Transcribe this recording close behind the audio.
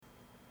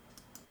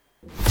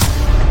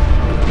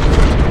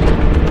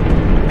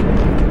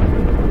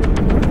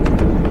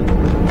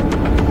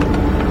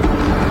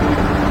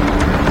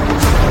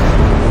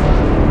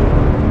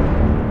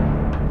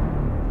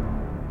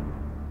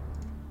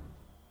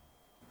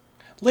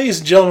Ladies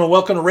and gentlemen,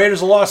 welcome to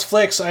Raiders of Lost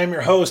Flicks. I am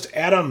your host,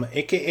 Adam,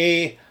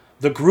 a.k.a.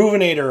 the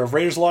Groovinator of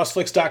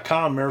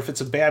RaidersOfLostFlicks.com. Remember, if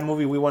it's a bad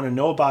movie, we want to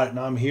know about it, and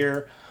I'm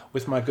here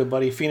with my good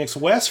buddy Phoenix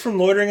West from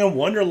Loitering in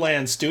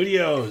Wonderland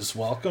Studios.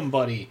 Welcome,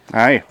 buddy.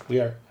 Hi.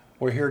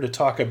 We're here to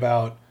talk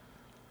about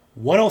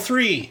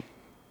 103,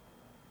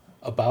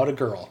 About a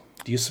Girl.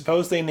 Do you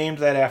suppose they named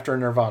that after a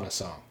Nirvana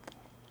song?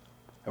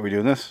 Are we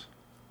doing this?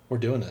 We're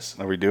doing this.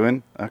 Are we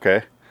doing?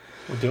 Okay.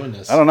 We're doing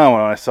this. I don't know. When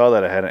I saw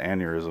that, I had an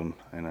aneurysm,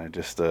 and I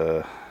just,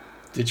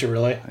 Did you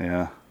really?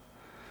 yeah.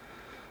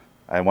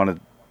 I wanted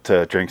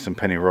to drink some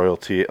penny royal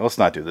tea. Let's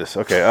not do this.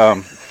 Okay.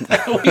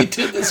 We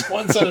did this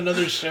once on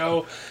another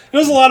show. It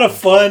was a lot of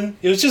fun.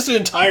 It was just an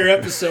entire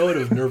episode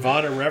of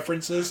Nirvana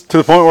references. To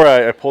the point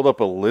where I pulled up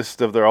a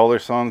list of all their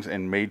songs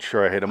and made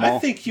sure I hit them all. I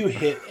think you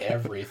hit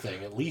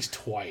everything at least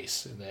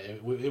twice. And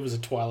it was a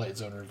Twilight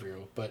Zone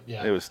review, but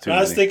yeah, it was too. When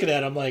I was thinking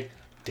that, I'm like,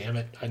 damn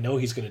it! I know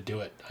he's gonna do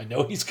it. I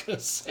know he's gonna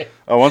say.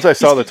 Oh, once I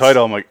saw the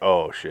title, I'm like,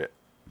 oh shit.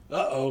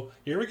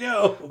 Here we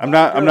go. I'm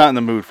not in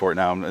the mood for it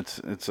now.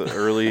 It's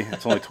early.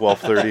 It's only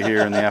 12:30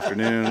 here in the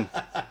afternoon.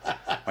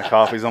 My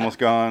coffee's almost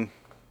gone.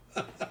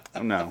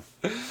 Oh no.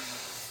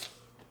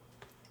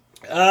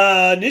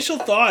 Initial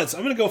thoughts.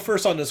 I'm going to go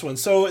first on this one.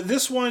 So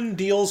this one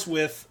deals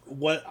with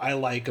what I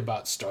like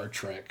about Star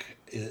Trek,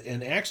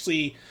 and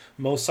actually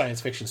most science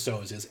fiction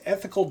shows, is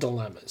ethical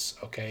dilemmas.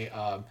 Okay,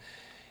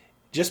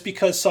 just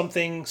because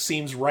something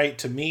seems right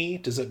to me,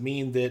 does it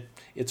mean that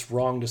it's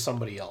wrong to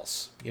somebody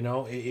else? You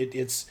know,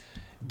 it's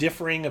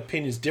differing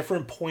opinions,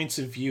 different points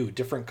of view,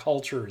 different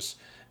cultures,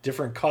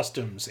 different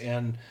customs,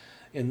 and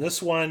in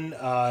this one,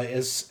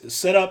 is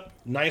set up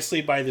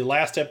nicely by the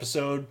last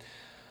episode.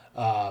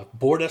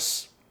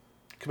 Bortus,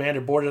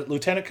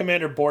 Lieutenant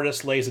Commander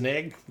Bortus lays an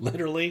egg,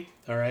 literally.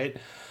 All right.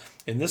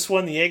 In this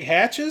one, the egg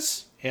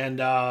hatches,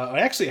 and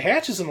actually it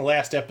hatches in the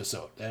last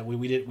episode.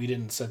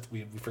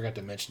 We forgot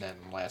to mention that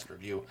in the last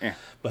review. Yeah.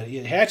 But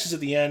it hatches at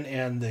the end,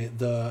 and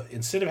the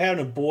instead of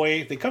having a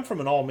boy, they come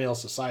from an all male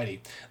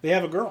society. They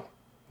have a girl.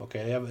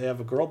 Okay, they have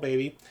a girl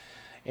baby,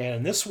 and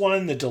in this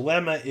one, the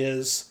dilemma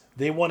is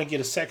they want to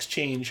get a sex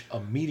change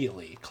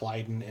immediately.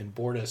 Clyden and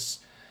Bortus.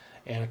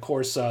 And, of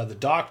course, the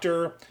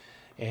doctor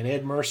and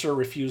Ed Mercer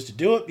refuse to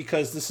do it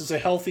because this is a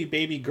healthy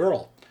baby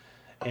girl.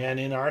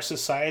 And in our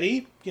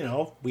society, you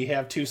know, we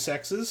have two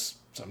sexes,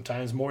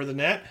 sometimes more than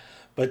that.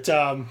 But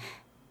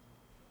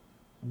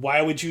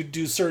why would you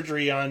do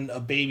surgery on a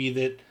baby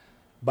that,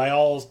 by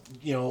all,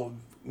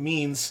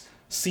 means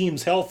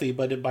seems healthy,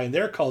 but by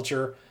their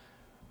culture,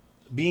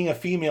 being a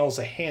female is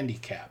a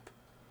handicap?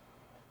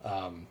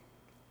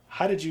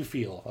 How did you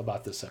feel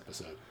about this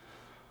episode?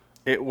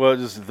 It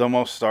was the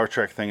most Star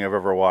Trek thing I've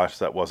ever watched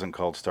that wasn't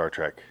called Star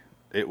Trek.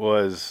 It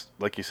was,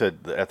 like you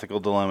said, the ethical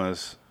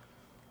dilemmas.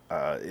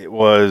 It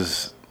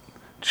was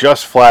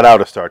just flat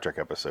out a Star Trek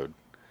episode.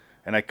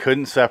 And I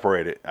couldn't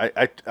separate it.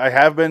 I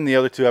have been the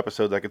other two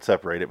episodes I could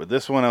separate it, but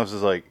this one I was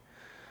just like,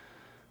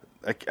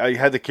 I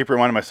had to keep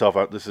reminding myself,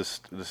 this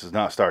is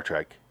not Star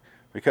Trek.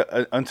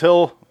 Because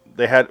until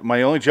they had,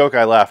 the only joke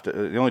I laughed at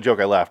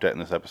in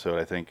this episode,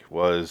 I think,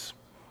 was...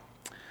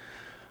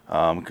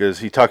 because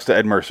he talks to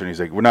Ed Mercer and he's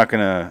like,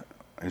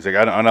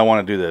 I don't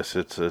want to do this.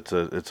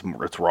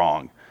 It's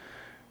wrong.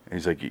 And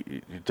he's like,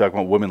 you talk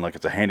about women like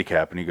it's a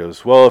handicap. And he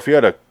goes, well, if you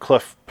had a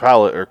cleft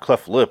palate or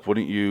cleft lip,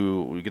 wouldn't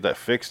you get that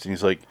fixed? And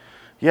he's like,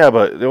 yeah,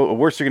 but the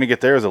worst you're going to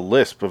get there is a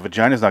lisp. A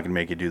vagina's not going to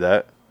make you do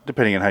that,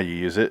 depending on how you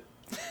use it.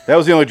 That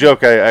was the only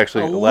joke I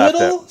actually laughed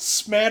at. A little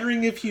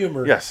smattering of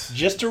humor. Yes.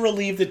 Just to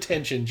relieve the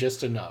tension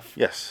just enough.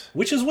 Yes.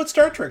 Which is what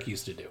Star Trek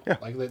used to do. Yeah.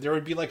 Like there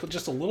would be like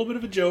just a little bit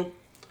of a joke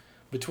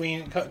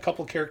between a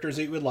couple characters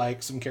that you would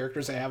like, some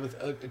characters that have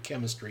a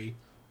chemistry.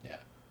 Yeah.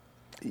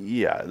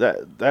 Yeah,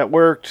 that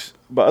worked.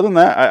 But other than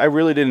that, I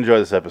really did enjoy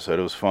this episode.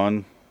 It was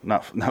fun.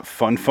 Not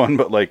fun,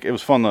 but like it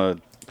was fun to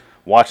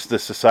watch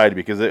this society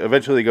because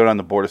eventually they go down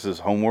to Bortus's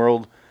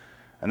homeworld,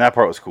 and that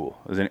part was cool.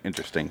 It was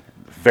interesting.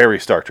 Very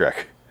Star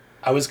Trek.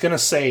 I was going to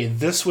say,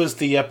 this was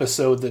the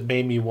episode that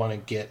made me want to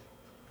get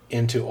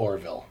into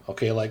Orville.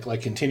 Okay, like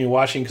continue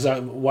watching,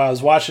 because while I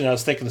was watching, I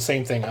was thinking the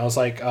same thing. I was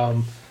like,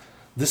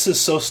 this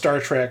is so Star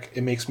Trek,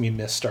 it makes me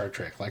miss Star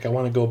Trek. Like, I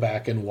want to go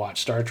back and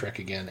watch Star Trek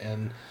again.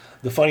 And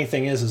the funny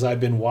thing is I've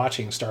been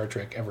watching Star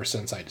Trek ever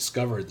since I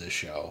discovered this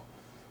show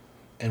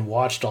and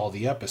watched all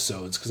the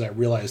episodes because I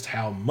realized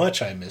how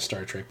much I miss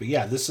Star Trek. But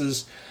yeah, this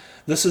is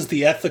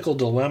the ethical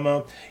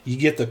dilemma. You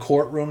get the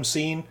courtroom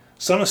scene.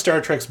 Some of Star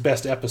Trek's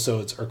best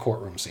episodes are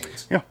courtroom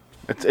scenes. Yeah.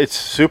 It's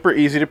super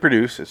easy to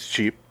produce. It's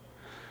cheap.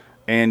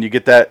 And you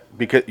get that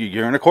because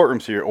you're in a courtroom,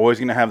 so you're always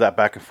going to have that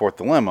back and forth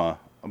dilemma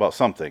about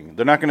something.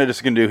 They're not going to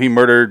just do he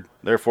murdered,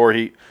 therefore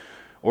he,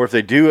 or if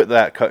they do it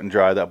that cut and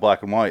dry, that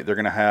black and white, they're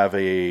going to have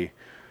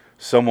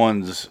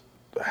someone's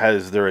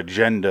has their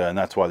agenda and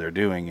that's why they're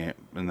doing it,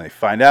 and they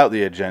find out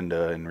the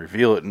agenda and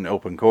reveal it in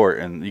open court,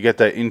 and you get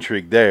that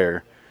intrigue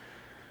there.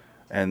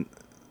 And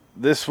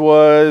this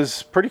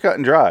was pretty cut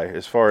and dry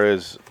as far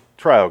as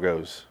trial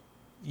goes.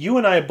 You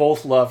and I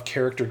both love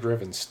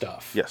character-driven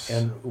stuff. Yes.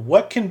 And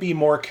what can be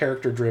more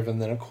character-driven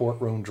than a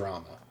courtroom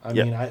drama? I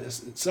Yeah. mean,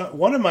 it's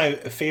one of my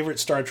favorite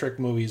Star Trek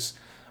movies.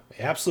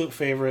 My absolute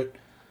favorite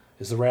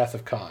is The Wrath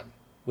of Khan,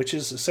 which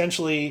is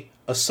essentially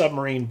a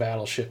submarine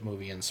battleship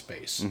movie in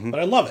space. But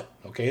I love it.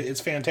 Okay,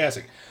 it's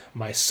fantastic.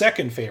 My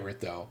second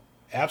favorite, though,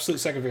 absolute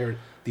second favorite,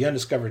 The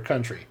Undiscovered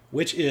Country,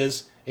 which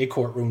is a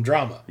courtroom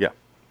drama Yeah.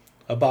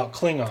 about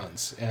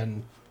Klingons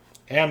and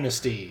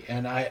amnesty,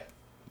 and I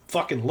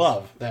fucking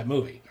love that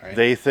movie. Right?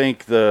 They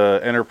think the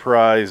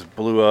Enterprise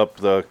blew up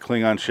the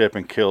Klingon ship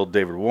and killed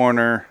David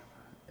Warner,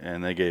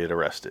 and they get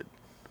arrested.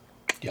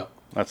 Yep.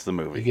 That's the He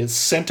movie. gets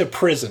sent to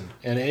prison,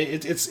 and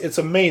it's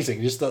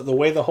amazing, just the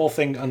way the whole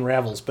thing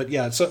unravels. But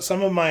yeah, so,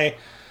 some of my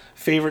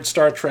favorite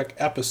Star Trek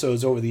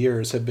episodes over the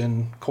years have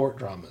been court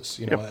dramas.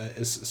 You know,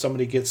 as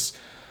somebody gets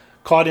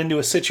caught into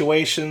a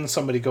situation,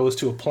 somebody goes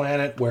to a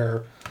planet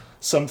where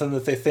something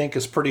that they think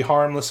is pretty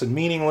harmless and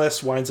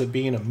meaningless winds up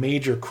being a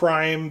major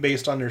crime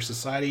based on their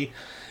society.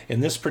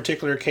 In this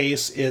particular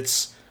case,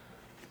 it's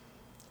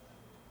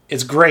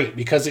great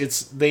because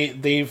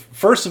they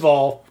first of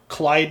all,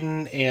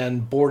 Clyden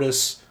and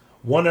Bortus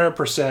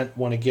 100%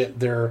 want to get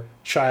their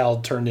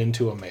child turned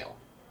into a male.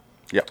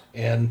 Yeah.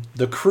 And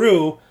the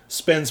crew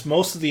spends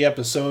most of the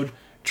episode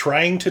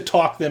trying to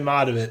talk them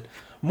out of it,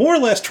 more or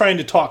less trying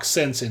to talk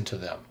sense into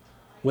them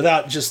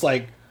without just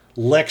like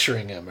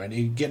lecturing him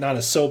and getting on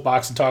a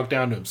soapbox and talk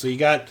down to him. So you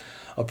got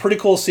a pretty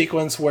cool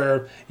sequence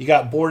where you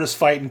got Bortus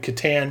fighting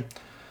Catan,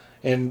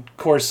 and of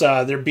course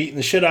they're beating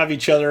the shit out of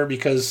each other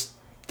because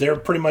they're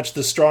pretty much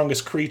the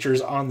strongest creatures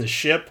on the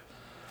ship.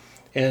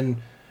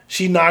 And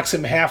she knocks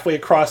him halfway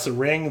across the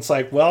ring. It's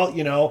like, well,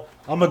 you know,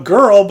 I'm a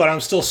girl, but I'm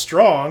still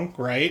strong,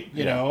 right?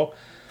 You know,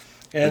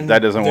 and That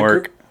doesn't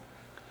work.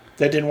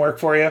 That didn't work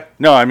for you.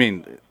 No, I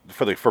mean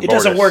for It Bortus.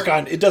 doesn't work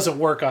on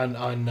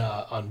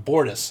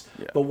Bortus.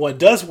 Yeah. But what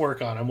does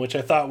work on him, which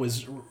I thought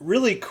was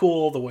really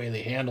cool, the way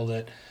they handled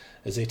it,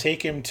 is they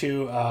take him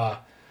to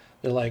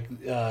they're like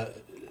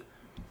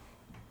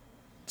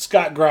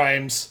Scott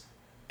Grimes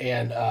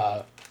and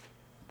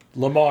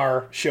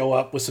Lamar show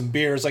up with some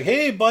beers. Like,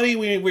 hey, buddy,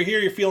 we're here.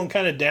 You're feeling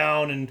kind of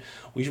down, and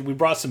we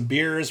brought some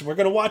beers. We're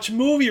gonna watch a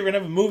movie. We're gonna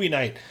have a movie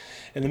night.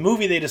 And the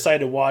movie they decided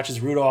to watch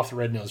is Rudolph the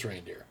Red-Nosed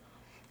Reindeer,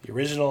 the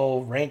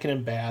original Rankin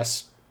and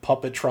Bass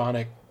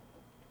puppetronic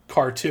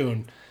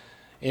cartoon.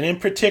 And in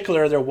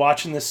particular, they're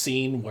watching the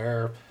scene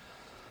where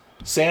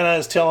Santa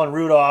is telling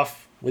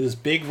Rudolph with his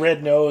big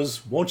red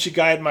nose, "Won't you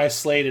guide my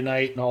sleigh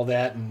tonight?" and all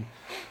that. And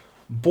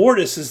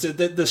Bortus is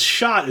the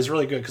shot is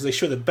really good because they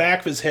show the back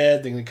of his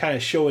head, then they kind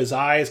of show his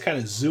eyes, kind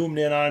of zoomed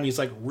in on him. He's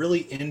like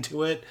really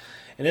into it,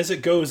 and as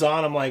it goes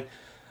on, I'm like,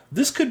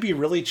 this could be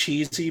really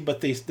cheesy, but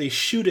they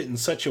shoot it in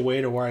such a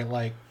way to where I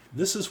like,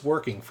 this is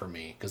working for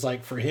me because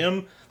like for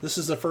him, this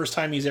is the first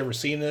time he's ever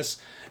seen this,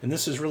 and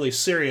this is really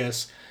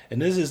serious, and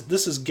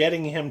this is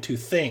getting him to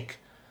think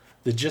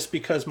that just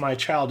because my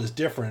child is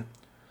different,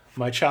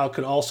 my child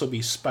could also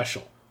be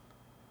special.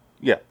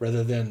 Yeah.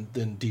 Rather than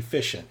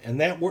deficient,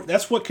 and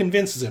that's what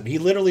convinces him. He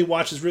literally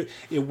watches.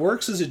 It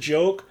works as a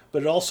joke,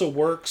 but it also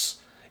works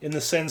in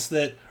the sense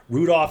that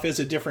Rudolph is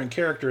a different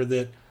character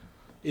that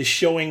is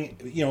showing.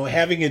 You know,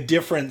 having a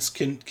difference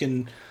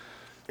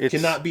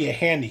cannot be a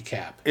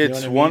handicap. You know It's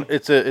what I one. mean?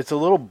 It's a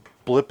little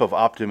blip of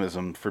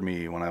optimism for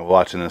me when I'm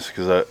watching this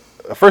because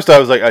at first I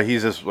was like,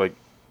 he's just like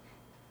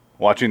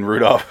watching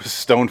Rudolph's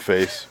stone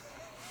face,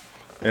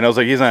 and I was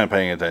like, he's not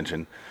paying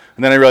attention.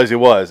 And then I realized he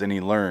was, and he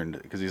learned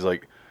because he's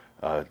like,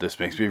 this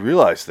makes me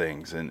realize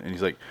things, and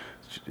he's like,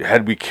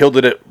 had we killed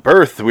it at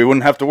birth, we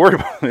wouldn't have to worry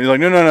about it. And he's like,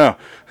 no,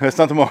 that's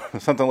not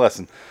that's not the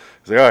lesson.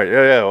 He's like, all right,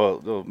 yeah,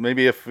 well,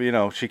 maybe if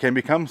she can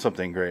become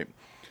something great.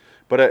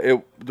 But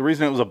the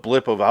reason it was a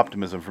blip of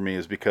optimism for me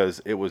is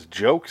because it was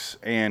jokes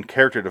and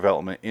character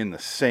development in the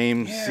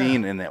same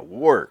scene, and that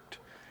worked.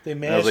 They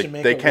And I was managed like, to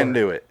make they it can work.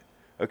 do it.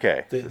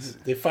 Okay.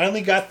 They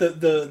finally got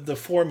the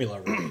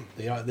formula right.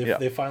 They Yeah.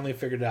 they finally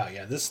figured it out.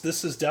 Yeah, this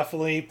is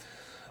definitely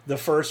the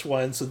first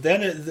one. So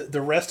then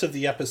the rest of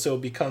the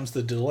episode becomes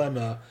the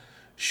dilemma: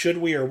 should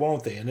we or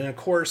won't they? And then of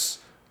course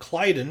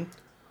Clyden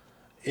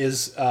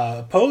is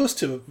opposed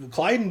to.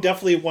 Clyden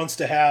definitely wants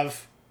to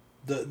have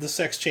the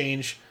sex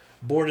change.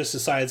 Bortus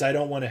decides I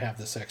don't want to have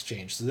the sex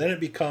change. So then it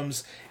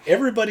becomes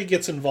everybody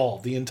gets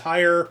involved. The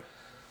entire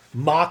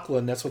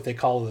Moclan, that's what they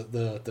call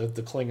the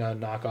Klingon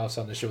knockoffs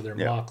on the show. They're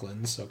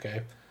Moclans,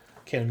 okay?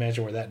 Can't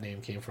imagine where that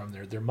name came from.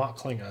 They're mock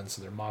Klingons,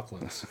 so they're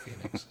Moclans.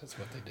 Phoenix. That's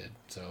what they did.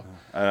 So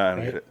I don't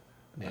right? get it.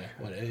 Yeah,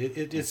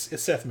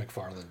 it's Seth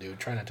MacFarlane, dude.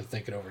 Try not to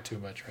think it over too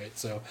much, right?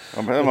 So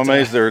I'm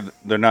amazed they're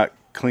not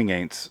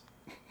Klingaints.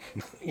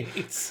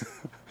 it's,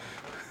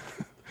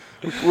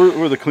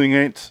 We're the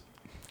Klingaints.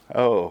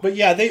 Oh. but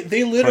yeah,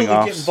 they literally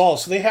Klingoffs. get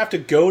involved. So they have to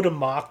go to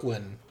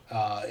Moclan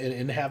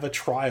and have a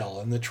trial,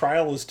 and the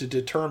trial is to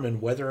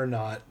determine whether or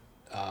not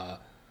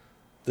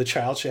the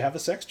child should have a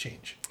sex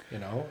change. You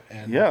know,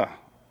 and Yeah.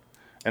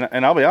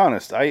 And I'll be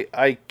honest,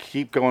 I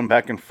keep going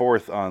back and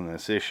forth on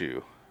this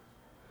issue.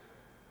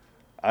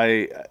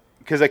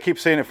 because I keep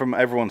saying it from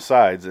everyone's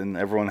sides, and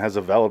everyone has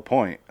a valid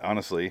point,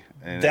 honestly.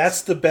 And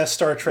That's the best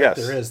Star Trek Yes.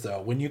 there is,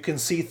 though. When you can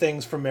see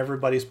things from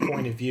everybody's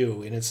point of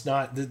view, and it's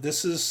not.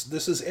 This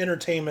is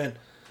entertainment,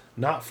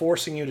 not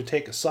forcing you to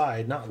take a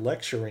side, not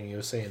lecturing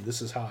you, saying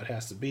this is how it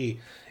has to be.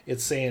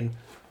 It's saying,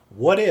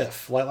 what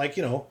if, like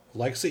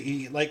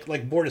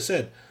Borda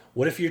said,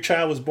 what if your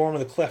child was born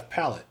with a cleft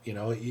palate? You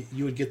know,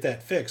 you would get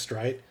that fixed,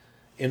 right?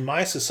 In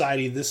my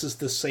society, this is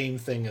the same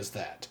thing as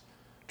that.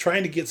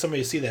 Trying to get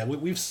somebody to see that.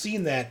 We've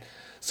seen that.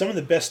 Some of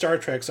the best Star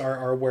Treks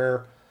are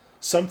where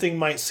something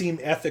might seem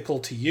ethical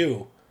to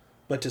you,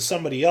 but to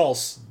somebody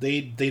else,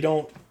 they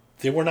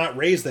were not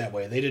raised that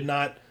way. They did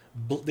not.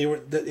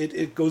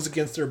 It goes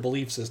against their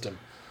belief system.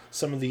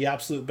 Some of the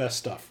absolute best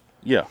stuff.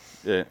 Yeah,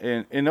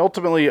 and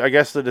ultimately, I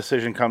guess the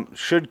decision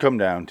should come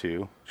down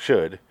to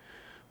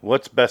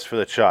what's best for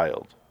the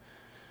child.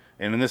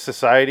 And in this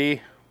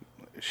society,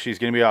 she's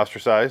going to be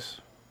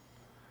ostracized.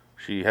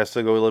 She has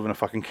to go live in a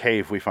fucking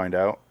cave, we find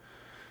out.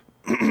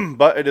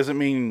 But it doesn't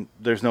mean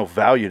there's no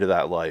value to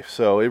that life.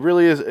 So it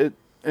really is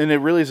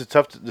a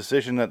tough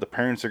decision that the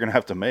parents are going to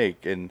have to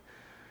make. And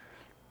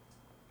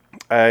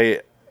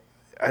I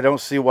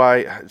don't see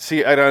why.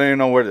 See, I don't even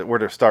know where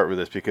to start with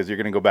this, because you're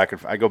going to go back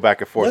and I go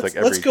back and forth.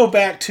 Let's go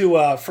back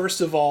to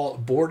first of all,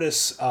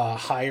 Bordas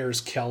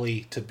hires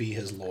Kelly to be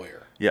his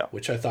lawyer. Yeah,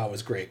 which I thought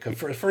was great.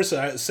 First,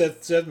 I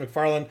said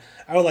MacFarlane,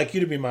 I would like you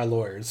to be my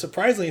lawyer. And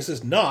surprisingly, he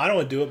says, no, I don't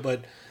want to do it.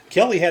 But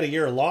Kelly had a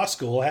year of law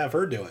school. Have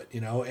her do it.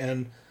 You know,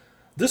 and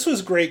this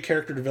was great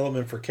character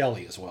development for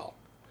Kelly as well.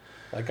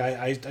 Like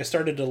I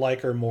started to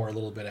like her more a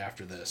little bit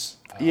after this.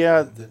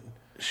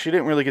 She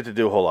didn't really get to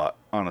do a whole lot,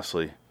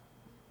 honestly.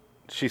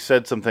 She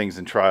said some things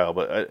in trial,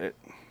 but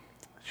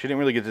she didn't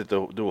really get to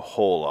do a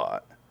whole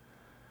lot.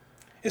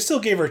 It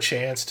still gave her a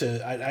chance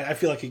to. I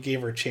feel like it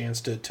gave her a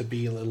chance to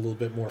be a little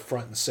bit more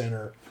front and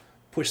center,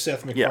 push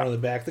Seth MacFarlane in the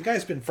back. The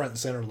guy's been front and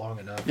center long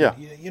enough. Yeah,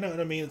 you know what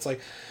I mean. It's like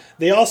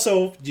they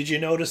also. Did you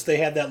notice they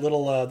had that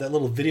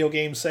little video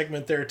game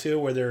segment there too,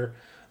 where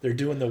they're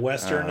doing the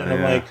Western, and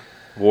I'm like,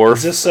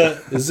 Worf. Is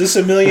this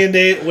a million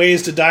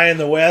ways to die in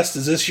the West?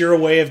 Is this your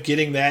way of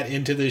getting that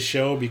into this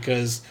show?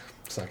 Because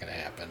it's not going to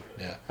happen.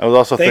 Yeah. I was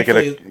also thinking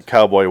of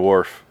Cowboy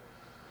Worf.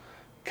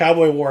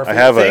 Cowboy Worf. I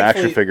have an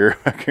action figure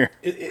back here.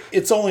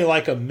 It's only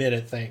like a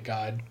minute, thank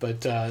God. But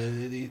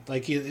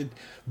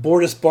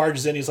Bordas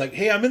barges in. He's like,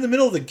 "Hey, I'm in the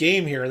middle of the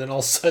game here," and then all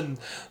of a sudden,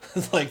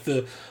 like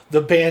the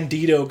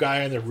bandito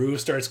guy on the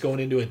roof starts going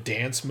into a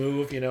dance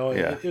move. You know,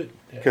 yeah.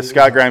 Because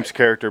Scott Grimes'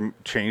 character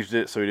changed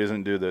it, so he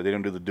doesn't do they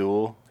don't do the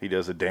duel. He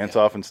does a dance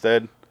off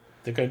instead.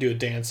 They're going to do a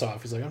dance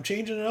off. He's like, I'm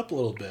changing it up a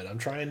little bit. I'm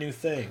trying new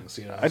things.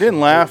 You know. I didn't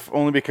laugh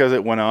only because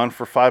it went on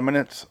for 5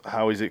 minutes.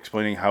 How he's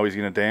explaining how he's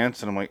going to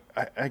dance, and I'm like,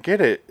 I get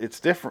it.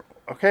 It's different.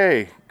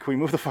 Okay, can we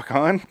move the fuck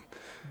on?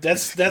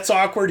 That's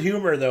awkward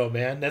humor though,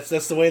 man.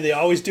 That's the way they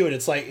always do it.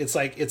 It's like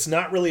it's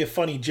not really a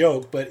funny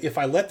joke, but if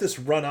I let this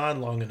run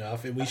on long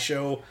enough and we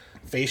show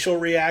facial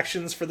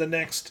reactions for the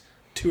next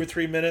 2 or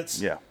 3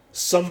 minutes, yeah,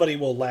 somebody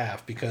will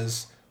laugh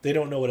because they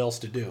don't know what else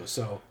to do.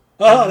 So,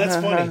 that's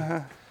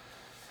funny.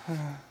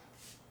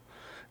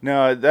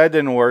 No, that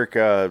didn't work.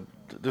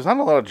 There's not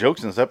a lot of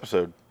jokes in this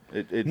episode.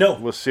 It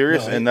was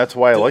serious, and that's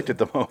why I liked it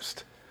the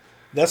most.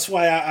 That's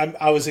why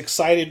I was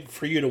excited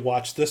for you to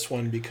watch this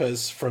one,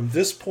 because from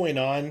this point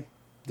on,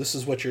 this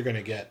is what you're going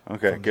to get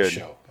from the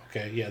show.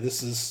 Okay, yeah,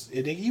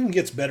 it even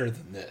gets better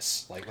than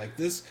this. Like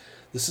this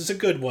is a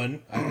good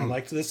one. I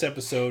liked this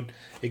episode.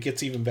 It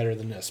gets even better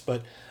than this.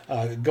 But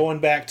going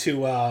back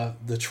to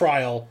the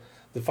trial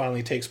that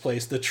finally takes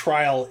place, the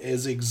trial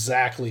is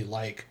exactly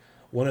like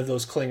one of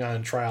those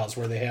Klingon trials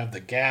where they have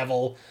the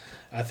gavel.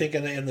 I think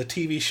in the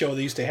TV show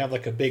they used to have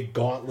like a big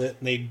gauntlet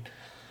and they'd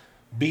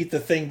beat the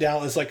thing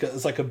down. It's like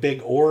a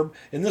big orb.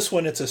 In this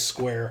one, it's a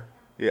square.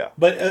 Yeah.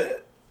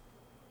 But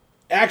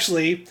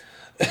actually,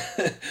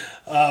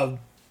 Catan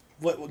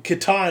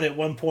at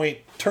one point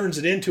turns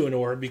it into an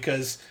orb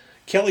because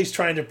Kelly's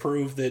trying to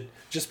prove that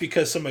just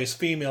because somebody's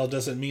female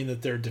doesn't mean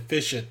that they're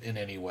deficient in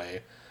any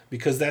way.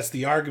 Because that's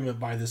the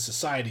argument by this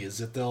society, is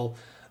that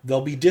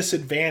they'll be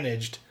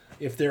disadvantaged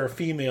if they're a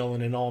female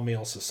in an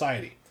all-male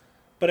society.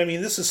 But I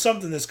mean, this is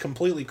something that's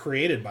completely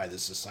created by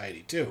this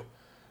society too.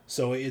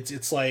 So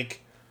it's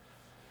like...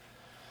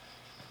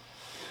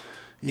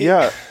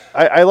 Yeah,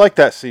 I like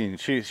that scene.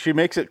 She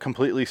makes it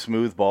completely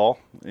smooth ball,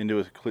 into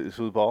a completely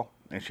smooth ball,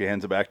 and she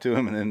hands it back to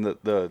him, and then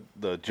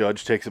the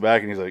judge takes it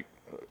back, and he's like,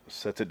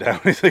 sets it down.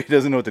 He's like, he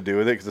doesn't know what to do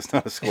with it because it's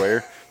not a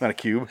square, not a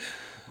cube.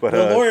 But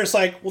the lawyer's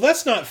like, well,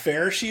 that's not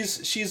fair.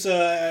 She's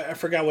I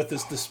forgot what the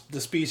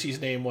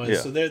species name was. Yeah.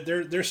 So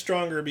they're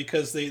stronger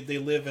because they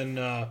live in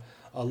a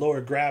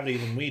lower gravity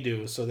than we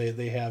do, so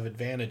they have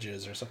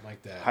advantages or something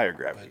like that. Higher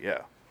gravity,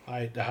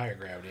 the higher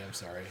gravity. I'm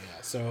sorry.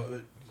 Yeah.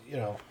 So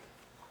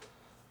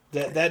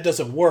that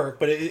doesn't work,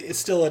 but it's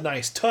still a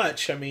nice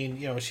touch. I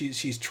mean,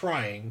 she's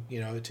trying,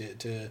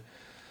 to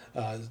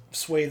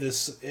sway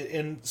this,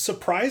 and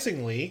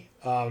surprisingly.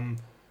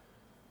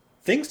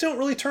 Things don't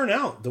really turn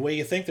out the way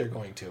you think they're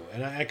going to.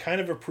 And I kind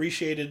of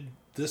appreciated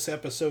this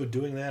episode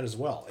doing that as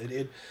well.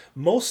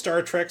 Most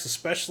Star Treks,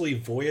 especially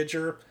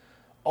Voyager,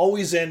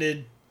 always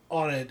ended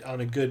on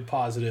a good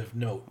positive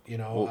note.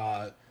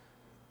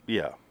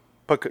 Yeah.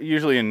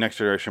 Usually in Next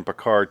Generation,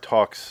 Picard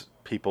talks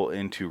people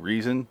into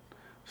reason,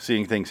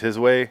 seeing things his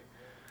way.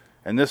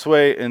 And this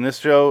way, in this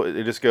show,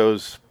 it just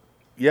goes,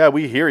 yeah,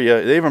 we hear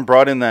you. They even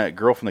brought in that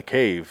girl from the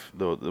cave,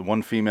 the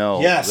one female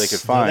they could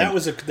find. That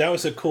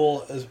was a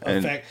cool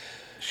effect.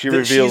 She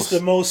reveals she's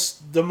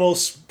the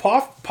most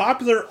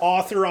popular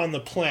author on the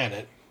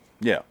planet.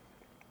 Yeah.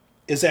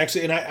 Is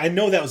actually, and I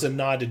know that was a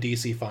nod to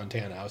DC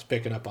Fontana. I was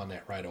picking up on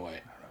that right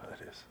away. I don't know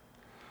who that is.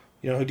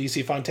 You know who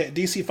DC Fontana?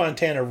 DC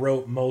Fontana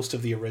wrote most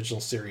of the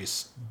original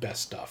series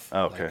best stuff.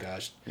 Oh, okay.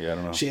 Yeah, I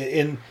don't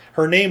know.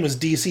 Her name was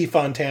DC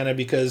Fontana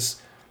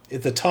because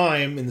at the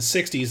time in the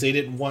 '60s they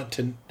didn't want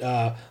to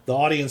the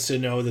audience to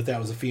know that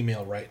was a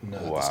female writing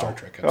the Star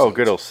Trek episodes. Oh,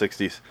 good old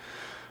 '60s.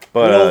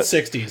 But, good old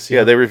 '60s.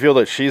 Yeah, they reveal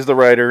that she's the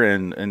writer,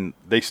 and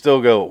they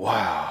still go,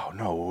 "Wow,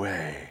 no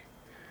way."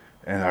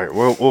 And all right,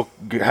 we'll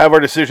have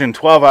our decision in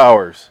 12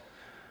 hours.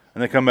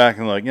 And they come back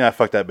and like, yeah,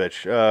 fuck that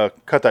bitch.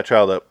 Cut that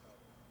child up.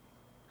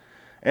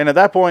 And at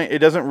that point, it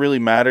doesn't really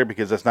matter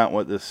because that's not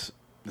what it's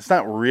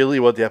not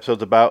really what the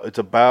episode's about. It's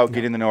about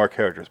getting to know our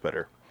characters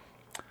better.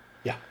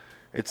 Yeah.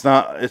 It's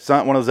not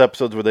one of those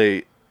episodes where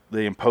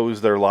they impose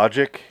their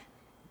logic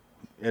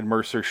and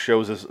Mercer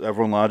shows us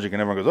everyone logic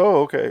and everyone goes,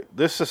 oh, okay,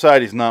 this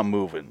society's not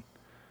moving.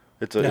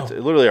 It's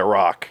literally a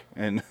rock.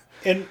 And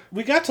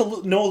we got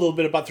to know a little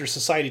bit about their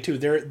society too.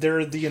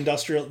 They're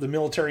the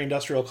military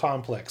industrial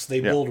complex.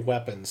 They build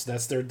weapons.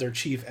 That's their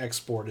chief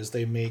export is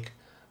they make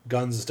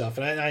guns and stuff.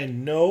 And I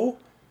know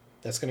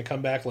that's going to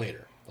come back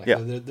later.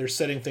 They're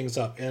setting things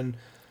up. And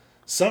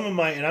I'm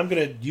going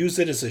to use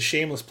it as a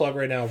shameless plug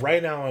right now.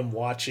 Right now I'm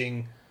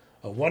watching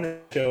a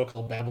wonderful show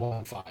called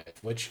Babylon 5,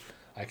 which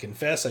I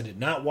confess I did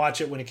not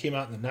watch it when it came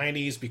out in the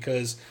 90s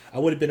because I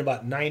would have been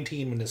about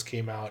 19 when this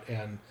came out,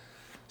 and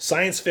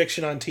science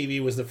fiction on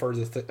TV was the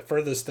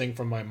furthest thing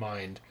from my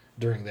mind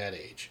during that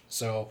age.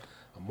 So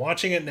I'm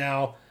watching it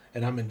now,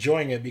 and I'm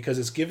enjoying it because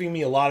it's giving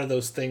me a lot of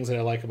those things that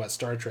I like about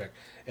Star Trek.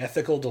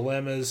 Ethical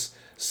dilemmas,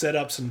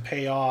 setups and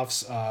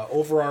payoffs,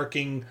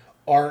 overarching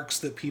arcs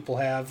that people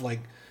have,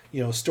 like,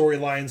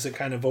 storylines that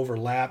kind of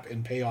overlap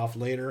and pay off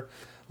later.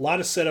 A lot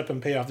of setup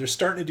and payoff. They're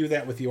starting to do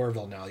that with the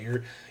Orville now.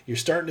 You're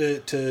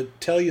starting to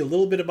tell you a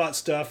little bit about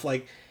stuff.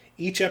 Like,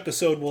 each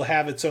episode will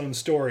have its own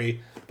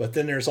story, but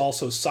then there's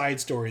also side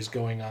stories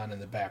going on in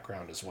the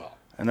background as well.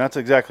 And that's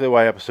exactly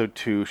why episode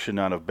 2 should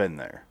not have been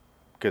there.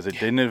 Because it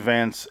didn't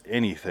advance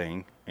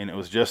anything, and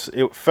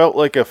it felt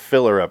like a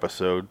filler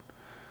episode,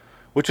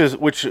 which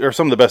are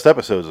some of the best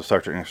episodes of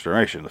Star Trek Next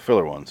Generation, the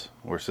filler ones,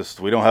 where it's just,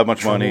 we don't have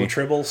much money.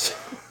 Tribbles.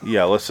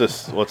 Yeah, let's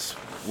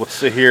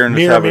sit here and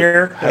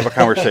just have a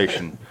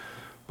conversation.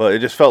 But it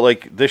just felt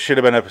like this should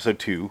have been episode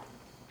 2,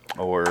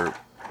 or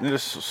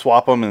just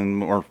swap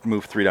them or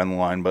move 3 down the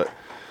line. But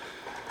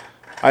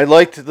I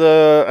liked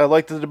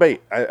the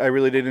debate. I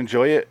really did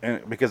enjoy it,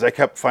 and because I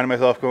kept finding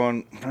myself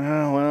going,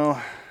 oh,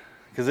 well,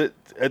 because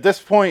at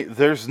this point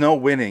there's no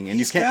winning, and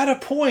He's got a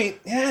point.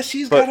 Yeah,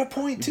 she's got a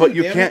point too. But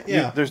you can't.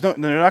 There's not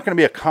going to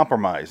be a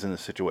compromise in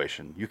this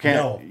situation. You can't.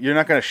 No. You're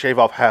not going to shave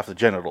off half the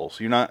genitals.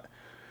 You're not.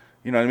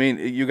 You know what I mean?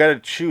 You got to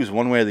choose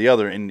one way or the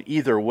other, and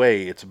either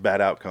way, it's a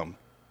bad outcome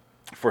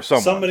for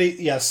someone. Somebody.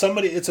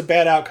 It's a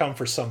bad outcome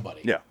for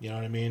somebody. Yeah. You know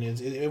what I mean?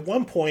 At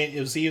one point, it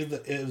was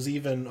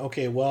even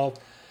okay. Well,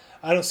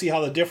 I don't see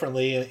how the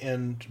differently,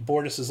 and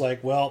Bortus is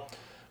like, well,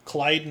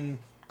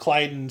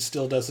 Clyden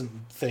still doesn't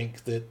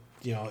think that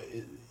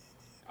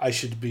I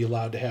should be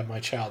allowed to have my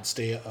child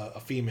stay a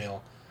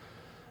female.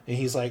 And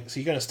he's like, so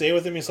you're going to stay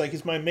with him? He's like,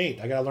 he's my mate.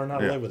 I got to learn how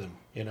to live with him.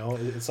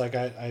 It's like,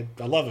 I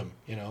love him,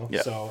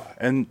 Yeah. So,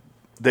 and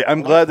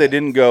I'm glad they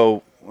didn't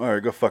go, all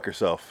right, go fuck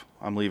yourself.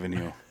 I'm leaving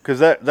you. Because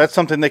that's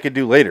something they could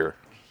do later.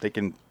 They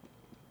can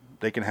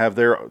have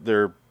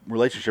their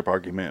relationship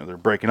argument. They're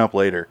breaking up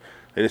later.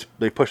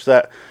 They push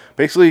that.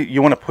 Basically,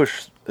 you want to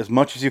push as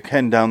much as you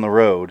can down the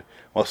road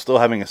while still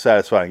having a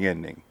satisfying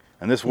ending.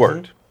 And this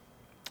worked.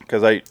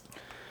 Because I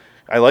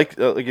like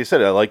you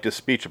said, I liked his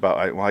speech about,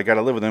 I got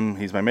to live with him.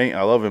 He's my mate.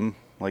 I love him.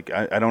 Like,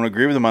 I don't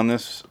agree with him on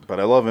this, but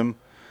I love him.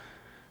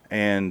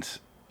 And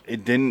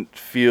it didn't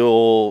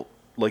feel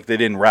like they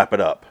didn't wrap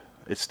it up.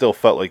 It still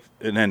felt like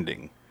an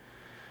ending.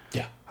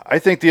 Yeah. I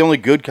think the only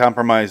good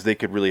compromise they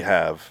could really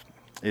have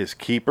is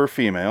keep her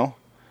female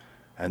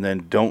and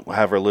then don't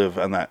have her live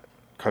on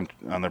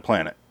their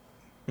planet.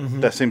 Mm-hmm.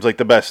 That seems like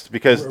the best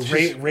because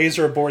raise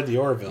her aboard the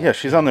Orville. Yeah,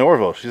 she's on the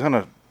Orville. She's on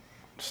a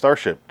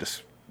starship.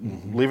 Just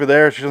leave her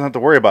there. She doesn't have to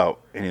worry about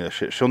any of the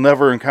shit. She'll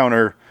never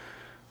encounter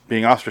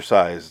being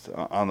ostracized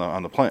on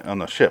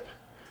the ship.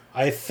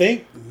 I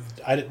think,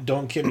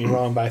 don't get me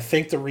wrong, but I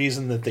think the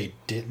reason that they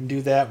didn't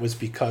do that was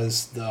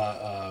because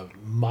the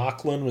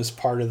Moclan was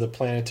part of the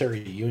Planetary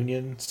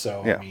Union.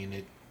 So yeah. I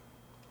mean,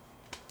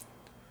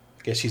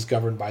 I guess she's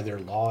governed by their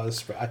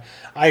laws. But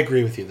I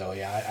agree with you though.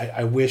 Yeah,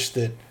 I wish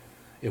that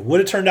it would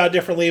have turned out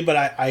differently, but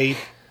I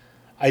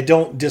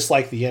don't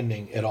dislike the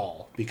ending at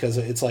all because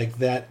it's like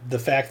that. The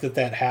fact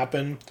that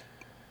happened,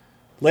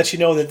 lets you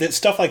know that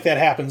stuff like that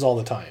happens all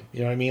the time.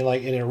 You know what I mean?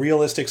 Like in a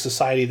realistic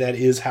society, that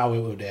is how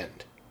it would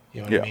end.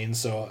 You know what I mean?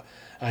 So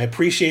I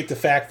appreciate the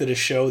fact that a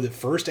show that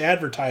first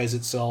advertised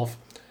itself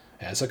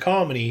as a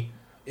comedy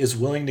is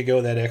willing to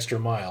go that extra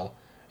mile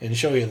and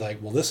show you,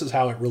 like, well, this is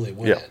how it really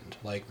would end.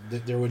 Like,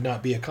 there would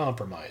not be a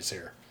compromise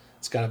here.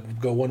 It's got to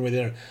go one way or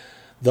the other.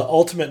 The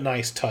ultimate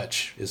nice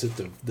touch is at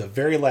the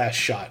very last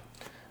shot.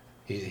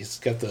 He's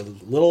got the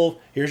little,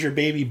 here's your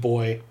baby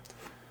boy,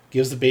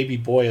 gives the baby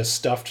boy a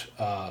stuffed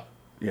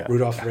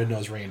Rudolph the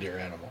Red-Nosed Reindeer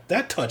animal.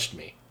 That touched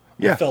me.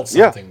 I felt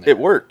something there. It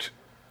worked.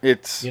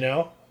 It's... You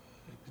know?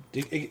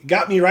 It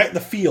got me right in the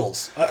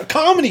feels.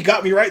 Comedy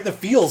got me right in the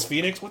feels,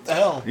 Phoenix. What the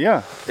hell?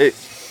 Yeah.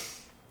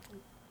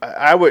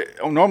 I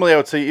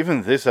would say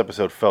even this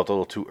episode felt a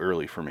little too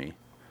early for me.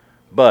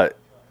 But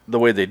the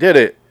way they did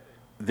it,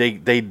 they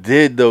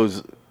did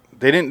those...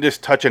 They didn't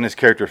just touch on his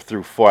character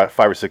through 5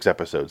 or 6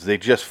 episodes. They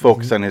just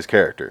focused on his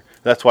character.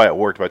 That's why it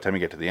worked by the time you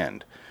get to the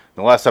end.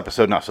 The last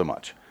episode, not so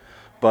much.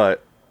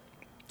 But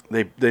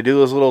they do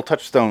those little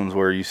touchstones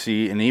where you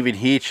see, and even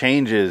he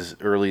changes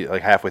early,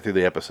 like halfway through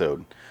the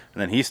episode.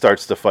 And then he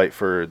starts to fight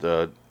for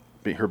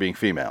her being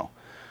female.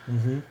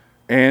 Mm-hmm.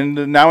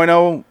 And now I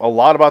know a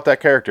lot about that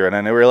character, and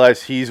I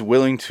realize he's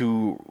willing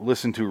to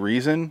listen to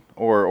reason,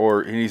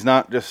 or he's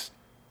not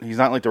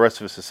like the rest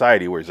of his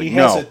society where he's like,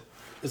 no.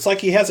 It's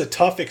like he has a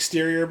tough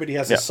exterior, but he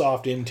has a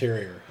soft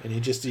interior, and you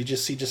just see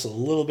just a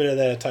little bit of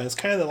that at times. It's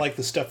kind of like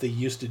the stuff they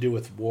used to do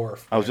with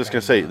Worf. I was just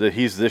gonna say that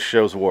he's this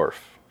show's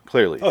Worf,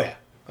 clearly. Oh yeah,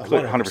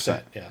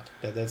 100%. Yeah,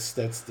 that's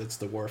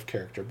the Worf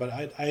character. But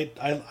I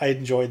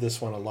enjoyed this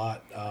one a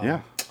lot.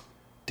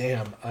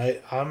 Damn, I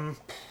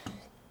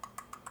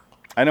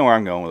know where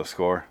I'm going with the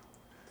score.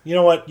 You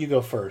know what? You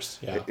go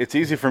first. Yeah, it's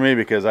easy for me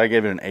because I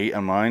gave it an 8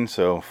 on mine,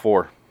 so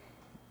 4.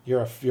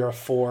 You're a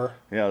 4.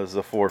 Yeah, this is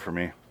a 4 for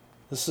me.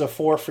 This is a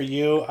 4 for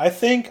you. I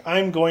think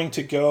I'm going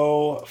to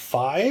go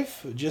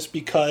 5, just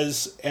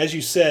because, as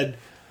you said,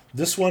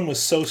 this one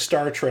was so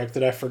Star Trek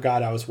that I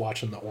forgot I was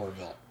watching the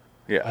Orville.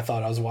 Yeah. I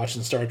thought I was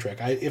watching Star Trek.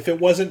 If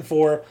it wasn't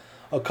for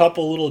a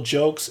couple little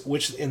jokes,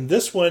 which in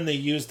this one they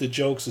used the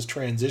jokes as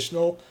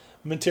transitional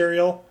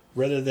material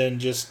rather than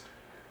just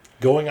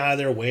going out of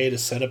their way to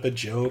set up a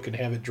joke and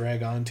have it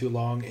drag on too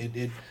long.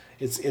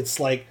 It's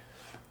like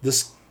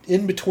this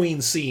in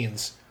between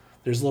scenes.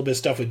 There's a little bit of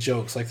stuff with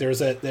jokes. Like there's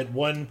that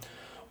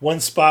one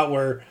spot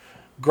where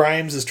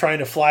Grimes is trying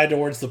to fly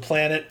towards the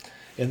planet,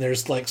 and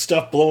there's like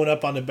stuff blowing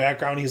up on the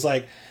background. He's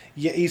like,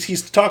 yeah,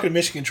 he's talking to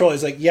Mission Control.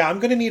 He's like, yeah, I'm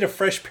gonna need a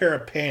fresh pair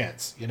of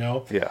pants, you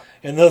know. Yeah.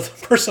 And the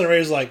person on the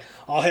radio is like,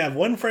 I'll have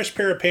one fresh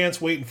pair of pants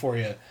waiting for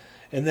you.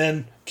 And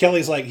then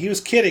Kelly's like, he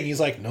was kidding. He's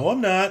like, no,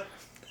 I'm not.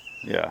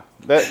 Yeah,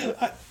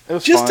 it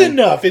was just fine.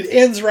 enough. It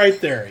ends right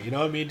there. You know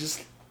what I mean?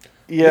 Just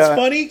it's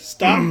funny.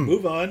 Stop.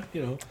 Move on.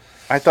 You know.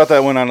 I thought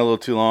that went on a little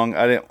too long.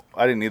 I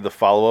didn't need the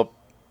follow-up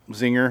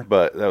zinger,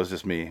 but that was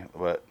just me.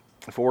 But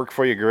if it worked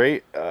for you,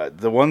 great.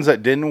 The ones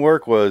that didn't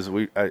work was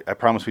I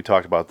promise we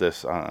talked about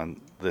this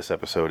on this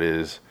episode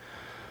is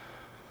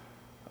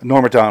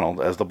Norm Macdonald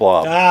as the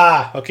Blob.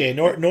 Ah, okay.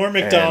 Norm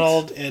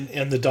Macdonald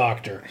and the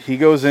doctor. He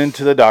goes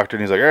into the doctor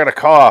and he's like, I got a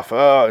cough.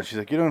 And she's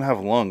like, you don't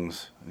have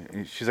lungs.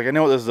 She's like, I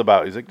know what this is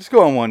about. He's like, just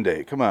go on one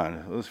day. Come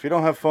on. If you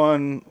don't have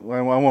fun,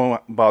 I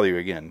won't bother you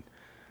again.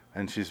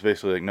 And she's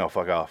basically like, no,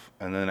 fuck off.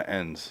 And then it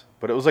ends.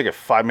 But it was like a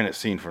 5-minute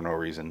scene for no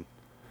reason.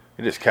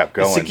 It just kept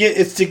going.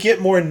 It's to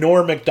get more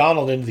Norm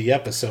Macdonald into the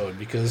episode,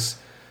 because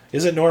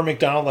isn't Norm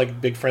Macdonald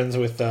like big friends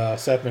with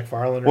Seth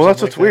MacFarlane? Well,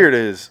 that's what's weird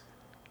is,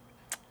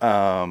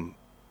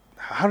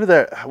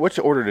 which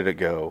order did it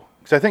go?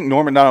 Because I think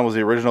Norm Macdonald was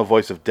the original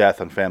voice of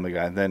Death on Family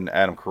Guy, and then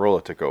Adam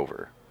Carolla took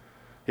over.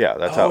 Yeah,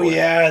 that's how it went.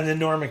 Yeah, and then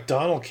Norm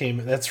Macdonald came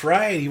in. That's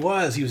right, he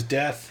was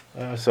Death.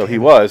 So he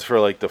was for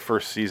like the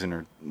first season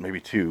or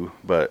maybe 2,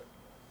 but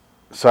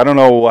so I don't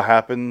know what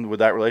happened with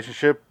that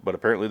relationship, but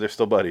apparently they're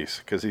still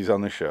buddies because he's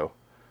on this show.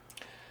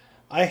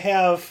 I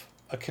have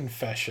a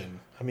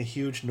confession. I'm a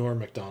huge Norm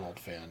Macdonald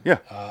fan. Yeah.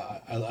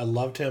 I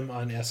loved him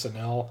on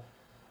SNL.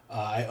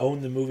 I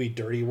own the movie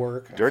Dirty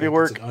Work. Dirty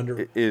Work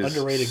is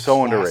underrated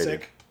so classic.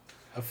 Underrated.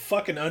 A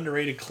fucking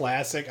underrated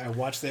classic. I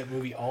watch that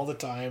movie all the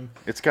time.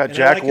 It's got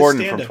Jack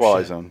Warden from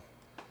Twilight Zone.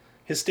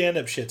 His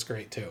stand-up shit's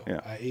great too.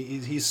 Yeah.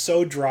 He's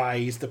so dry.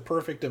 He's the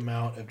perfect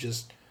amount of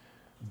just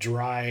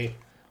dry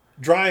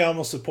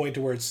almost to the point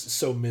to where it's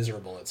so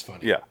miserable it's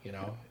funny. Yeah. You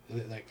know,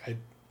 like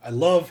I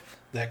love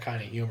that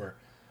kind of humor.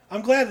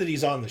 I'm glad that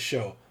he's on the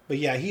show, but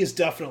yeah, he is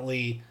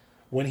definitely,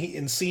 when he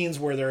in scenes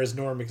where there is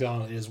Norm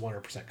Macdonald, it is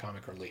 100%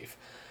 comic relief.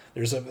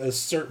 There's a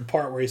certain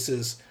part where he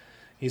says,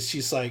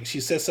 she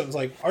says something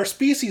like, our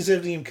species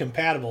isn't even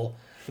compatible,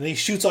 and then he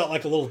shoots out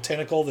like a little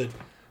tentacle that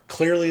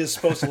clearly is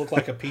supposed to look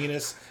like a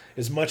penis,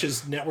 as much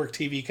as network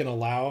TV can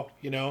allow,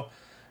 you know.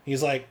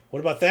 He's like, what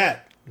about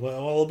that? Well,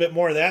 a little bit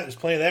more of that. There's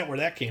plenty of that where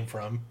that came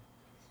from.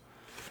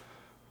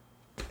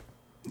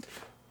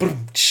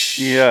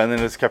 Yeah, and then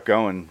it just kept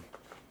going.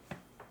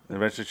 And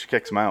eventually she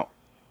kicks him out.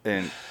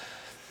 And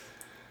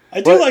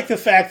I do like the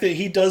fact that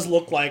he does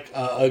look like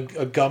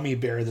a gummy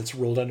bear that's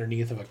rolled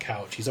underneath of a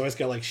couch. He's always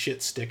got like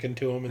shit sticking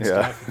to him and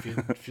stuff.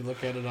 If you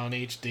look at it on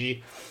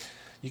HD,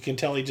 you can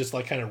tell he just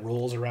like kind of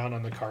rolls around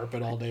on the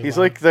carpet all day. He's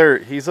long.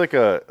 he's like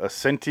a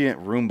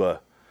sentient Roomba.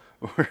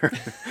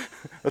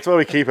 That's why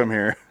we keep him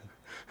here.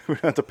 We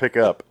don't have to pick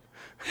up.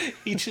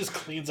 He just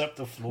cleans up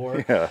the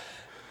floor. Yeah.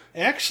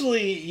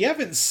 Actually, you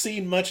haven't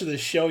seen much of the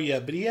show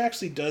yet, but he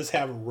actually does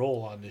have a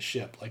role on the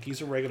ship. Like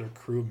he's a regular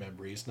crew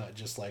member. He's not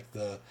just like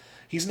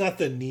he's not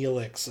the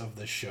Neelix of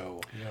the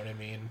show. You know what I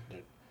mean?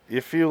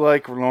 If you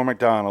like Norm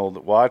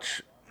Macdonald,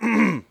 watch.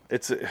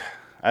 It's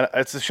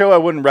a show I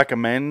wouldn't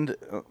recommend,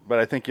 but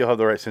I think you'll have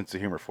the right sense of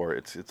humor for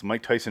it. It's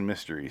Mike Tyson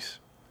Mysteries.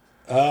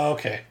 Oh,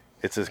 okay.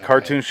 It's his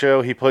cartoon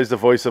show. He plays the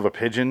voice of a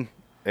pigeon,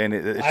 and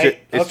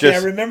I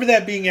remember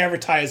that being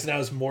advertised, and I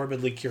was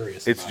morbidly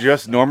curious. It's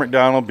just Norm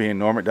Macdonald being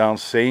Norm Macdonald,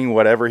 saying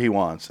whatever he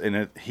wants,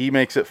 and he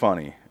makes it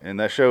funny. And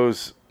that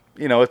shows,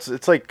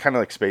 it's like kind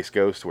of like Space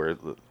Ghost, where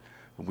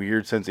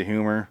weird sense of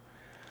humor.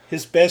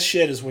 His best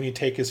shit is when you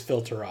take his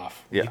filter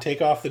off. Yeah. You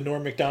take off the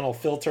Norm Macdonald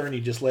filter, and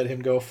you just let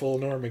him go full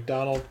Norm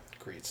Macdonald.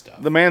 Great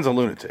stuff. The man's a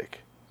lunatic.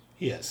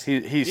 He is.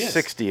 He's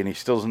 60 and he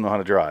still doesn't know how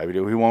to drive. He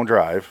won't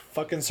drive.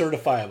 Fucking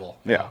certifiable.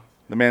 Yeah.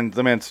 The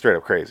man's straight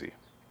up crazy.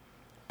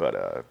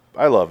 But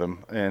I love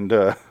him,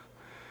 and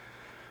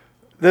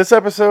this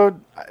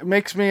episode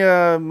makes me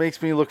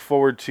look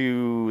forward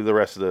to the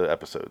rest of the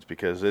episodes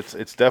because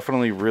it's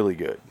definitely really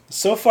good.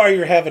 So far,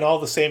 you're having all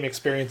the same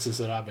experiences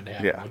that I've been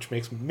having, Yeah. which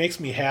makes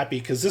me happy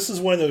because this is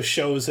one of those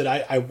shows that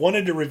I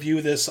wanted to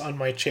review this on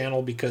my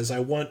channel because I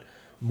want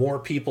more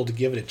people to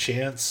give it a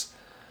chance.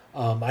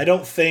 I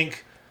don't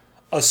think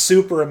a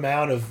super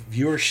amount of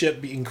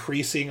viewership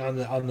increasing on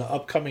the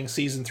upcoming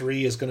season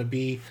 3 is going to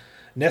be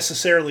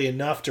necessarily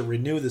enough to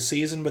renew the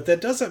season, but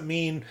that doesn't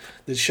mean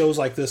that shows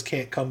like this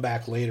can't come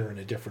back later in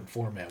a different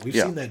format. We've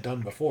seen that done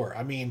before.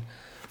 I mean,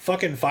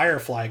 fucking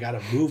Firefly got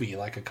a movie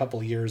like a couple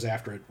of years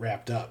after it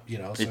wrapped up,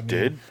 So,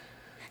 did?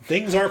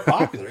 Things are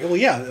popular. Well,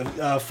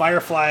 yeah,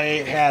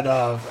 Firefly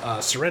had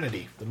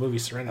Serenity, the movie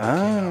Serenity.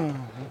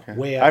 Okay.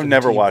 Way after I've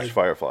never the TV. watched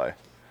Firefly.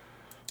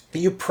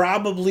 You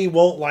probably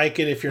won't like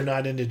it if you're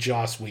not into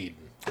Joss Whedon.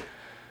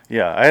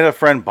 Yeah, I had a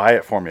friend buy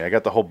it for me. I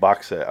got the whole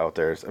box set out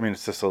there. I mean,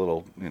 it's just a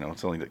little,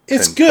 it's only like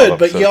it's 10, good, 12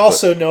 but episodes, you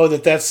also know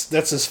that that's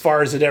as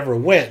far as it ever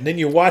went. And then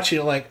you're watching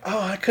it like,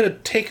 oh, I could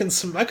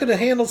have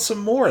handled some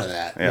more of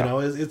that. Yeah.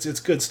 It's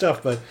good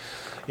stuff. But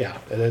yeah,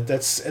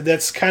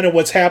 that's kind of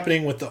what's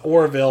happening with the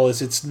Orville.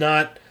 Is it's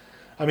not.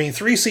 I mean,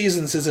 3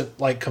 seasons isn't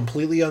like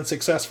completely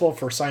unsuccessful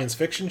for a science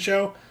fiction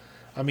show.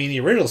 I mean,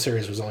 the original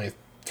series was only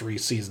 3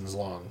 seasons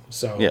long.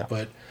 So, yeah.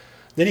 But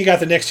then you got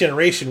the Next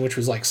Generation, which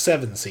was like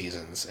 7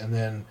 seasons, and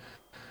then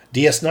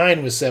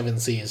DS9 was 7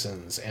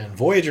 seasons, and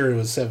Voyager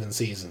was 7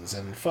 seasons,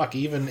 and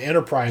even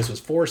Enterprise was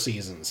 4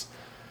 seasons,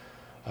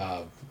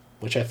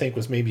 which I think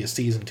was maybe a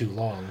season too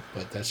long,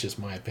 but that's just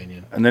my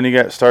opinion. And then you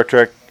got Star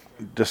Trek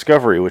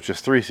Discovery, which is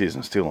 3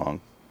 seasons too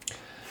long.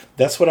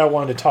 That's what I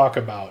wanted to talk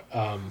about.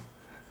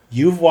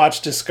 You've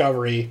watched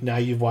Discovery, now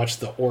you've watched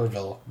the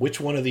Orville.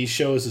 Which one of these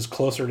shows is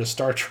closer to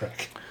Star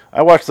Trek?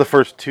 I watched the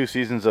first 2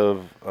 seasons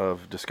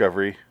of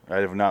Discovery. I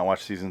have not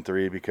watched season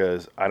 3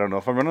 because I don't know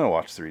if I'm going to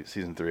watch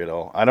season 3 at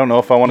all. I don't know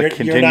if I want to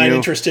continue. You're not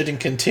interested in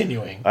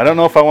continuing. I don't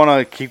know if I want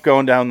to keep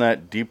going down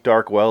that deep,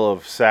 dark well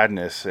of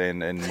sadness and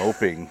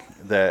moping.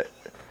 That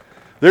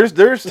there's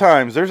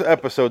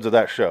episodes of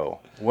that show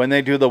when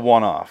they do the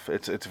one-off.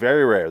 It's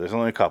very rare. There's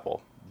only a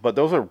couple, but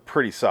those are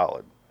pretty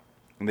solid.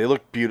 And they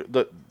look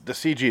beautiful. The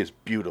CG is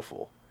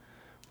beautiful,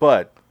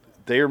 but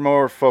they're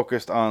more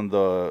focused on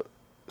the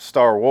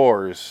Star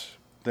Wars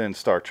than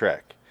Star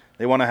Trek.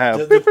 They want to have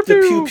the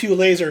pew pew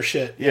laser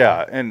shit.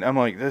 Yeah, and I'm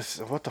like,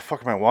 what the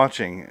fuck am I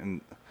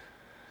watching?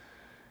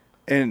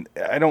 And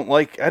I don't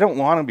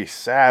want to be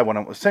sad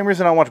when same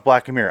reason I watch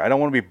Black Mirror. I don't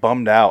want to be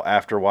bummed out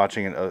after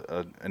watching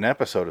an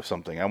episode of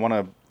something. I want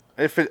to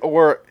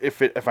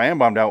if I am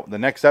bummed out, the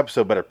next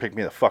episode better pick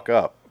me the fuck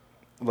up.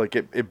 Like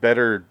it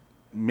better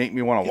make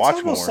me want to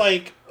watch more. It's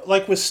almost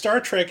like with Star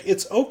Trek,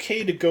 it's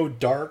okay to go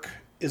dark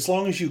as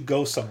long as you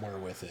go somewhere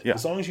with it. Yeah.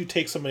 As long as you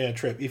take somebody on a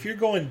trip. If you're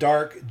going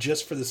dark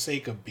just for the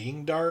sake of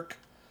being dark,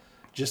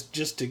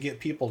 just to get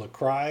people to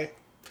cry.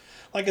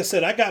 Like I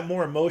said, I got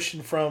more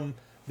emotion from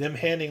them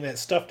handing that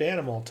stuffed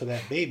animal to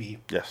that baby.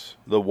 Yes.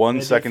 The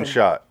 1 second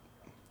shot.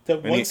 The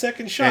 1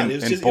 second shot.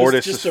 And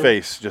Bordish's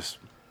face just...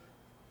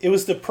 It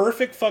was the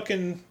perfect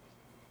fucking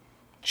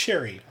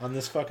cherry on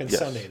this fucking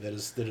Sunday that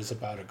is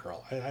about a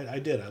girl. I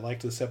did. I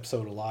liked this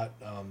episode a lot.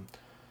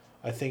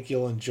 I think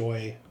you'll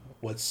enjoy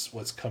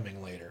what's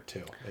coming later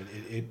too.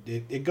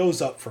 It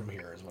goes up from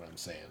here is what I'm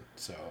saying.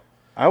 So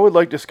I would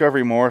like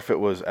Discovery more if it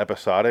was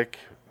episodic,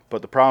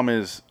 but the problem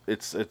is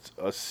it's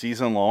a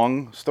season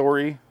long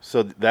story,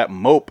 so that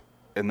mope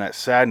and that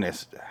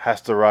sadness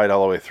has to ride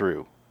all the way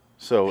through.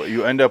 So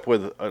you end up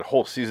with a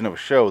whole season of a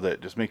show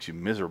that just makes you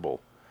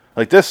miserable.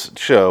 Like this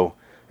show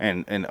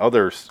and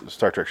other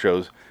Star Trek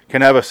shows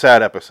can have a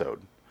sad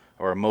episode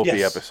or a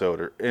mopey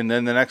episode, and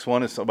then the next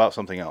one is about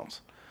something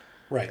else.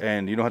 Right.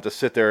 And you don't have to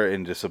sit there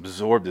and just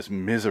absorb this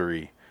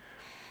misery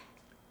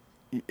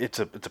it's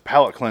a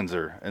palate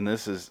cleanser, and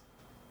this is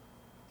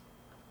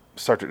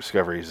Star Trek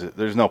Discovery.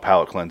 There's no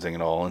palate cleansing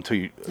at all until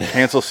you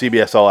cancel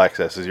CBS All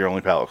Access is your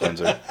only palate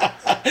cleanser.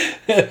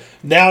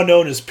 Now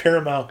known as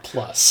Paramount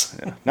Plus.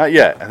 Yeah. Not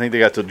yet. I think they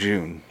got till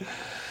June.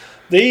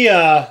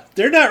 They're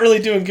not really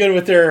doing good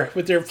with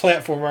their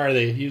platform, are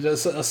they?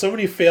 So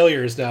many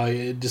failures now.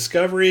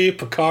 Discovery,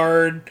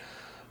 Picard,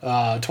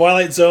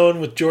 Twilight Zone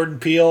with Jordan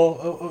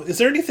Peele. Is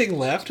there anything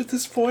left at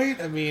this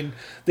point? I mean,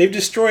 they've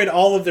destroyed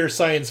all of their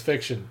science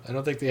fiction. I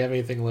don't think they have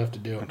anything left to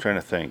do. I'm trying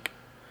to think.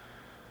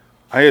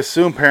 I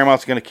assume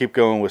Paramount's going to keep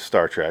going with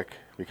Star Trek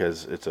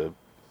because it's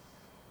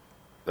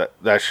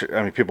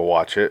people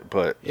watch it,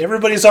 but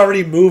everybody's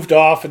already moved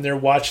off and they're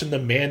watching The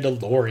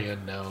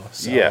Mandalorian now.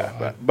 So,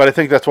 yeah, but I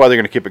think that's why they're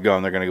going to keep it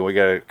going. They're going to go, we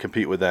got to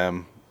compete with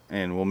them,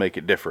 and we'll make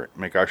it different,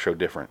 make our show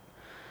different.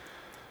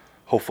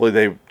 Hopefully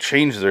they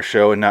change their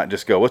show and not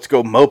just go, let's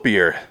go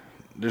mopier.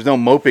 There's no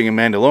moping in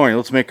Mandalorian.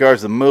 Let's make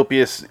ours the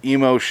mopiest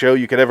emo show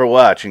you could ever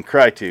watch and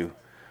cry to.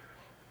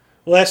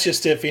 Well, that's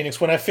just it, Phoenix.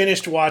 When I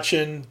finished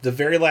watching the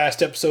very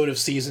last episode of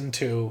Season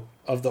 2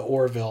 of the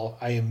Orville,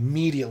 I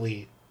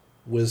immediately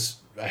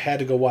I had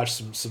to go watch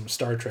some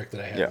Star Trek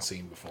that I hadn't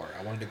seen before.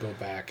 I wanted to go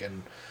back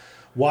and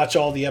watch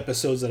all the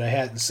episodes that I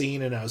hadn't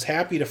seen, and I was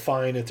happy to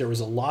find that there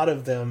was a lot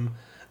of them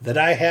that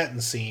I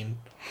hadn't seen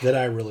that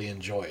I really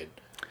enjoyed.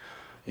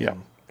 Yeah.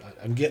 And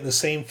I'm getting the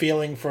same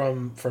feeling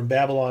from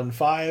Babylon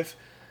 5.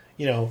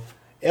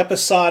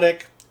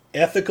 Episodic,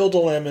 ethical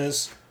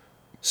dilemmas,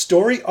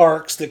 story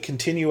arcs that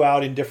continue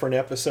out in different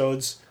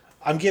episodes.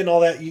 I'm getting all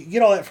that. You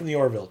get all that from the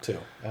Orville too.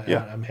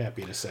 I'm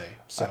happy to say.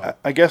 So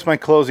I guess my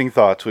closing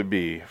thoughts would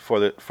be for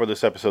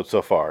this episode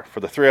so far,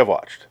 for the 3 I've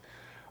watched.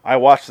 I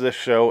watched this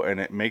show and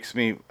it makes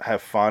me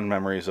have fond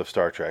memories of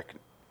Star Trek.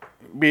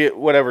 Be it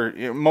whatever,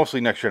 mostly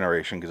Next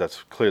Generation because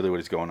that's clearly what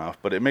he's going off.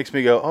 But it makes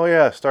me go, oh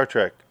yeah, Star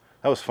Trek.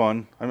 That was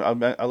fun.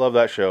 I love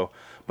that show.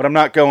 But I'm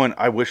not going,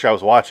 I wish I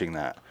was watching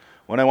that.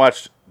 When I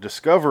watched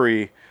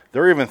Discovery,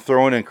 they're even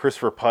throwing in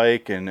Christopher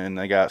Pike and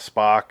they got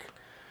Spock.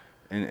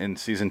 In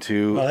season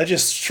 2. Well, they're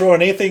just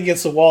throwing anything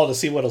against the wall to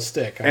see what'll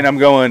stick. Huh? And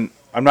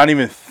I'm not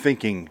even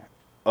thinking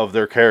of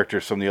their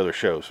characters from the other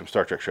shows, from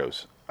Star Trek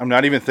shows. I'm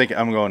not even thinking,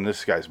 I'm going,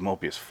 this guy's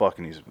mopey as fuck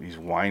and he's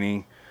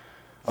whining.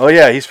 Oh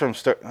yeah, he's from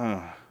Star...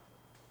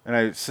 And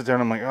I sit there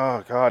and I'm like,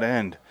 oh God,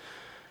 end.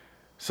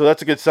 So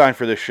that's a good sign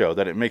for this show,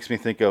 that it makes me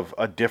think of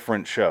a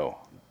different show.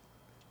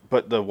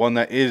 But the one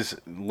that is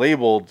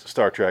labeled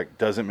Star Trek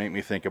doesn't make me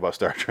think about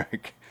Star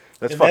Trek.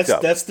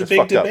 That's the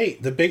big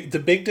debate. The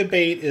big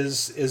debate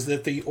is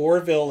that the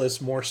Orville is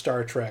more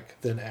Star Trek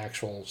than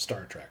actual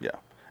Star Trek. Yeah,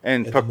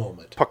 and at the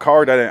moment,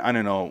 Picard, I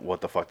don't know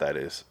what the fuck that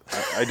is.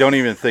 I don't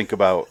even think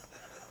about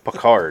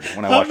Picard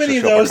when I watch the show. How many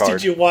of those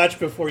did you watch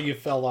before you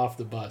fell off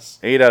the bus?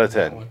 8 out of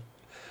 10.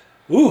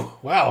 Ooh,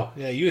 wow!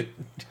 Yeah, you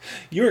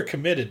were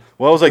committed.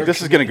 Well, I was like,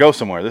 this is going to go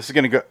somewhere. This is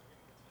going to go.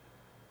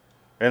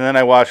 And then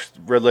I watched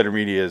Red Letter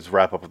Media's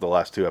wrap up of the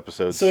last 2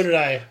 episodes. So did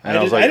I. I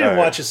didn't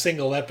watch a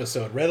single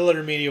episode. Red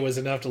Letter Media was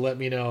enough to let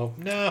me know,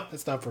 no,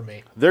 that's not for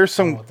me. There's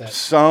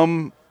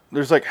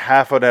there's like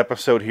half an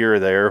episode here or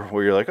there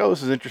where you're like, oh,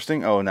 this is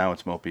interesting. Oh, now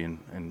it's mopey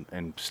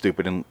and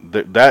stupid. And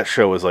that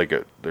show is like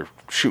they're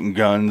shooting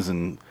guns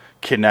and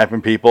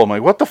kidnapping people. I'm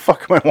like, what the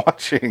fuck am I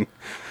watching?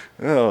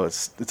 Oh,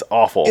 it's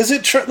awful. Is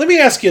it? Let me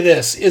ask you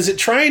this: is it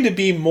trying to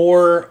be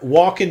more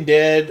Walking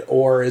Dead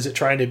or is it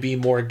trying to be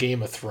more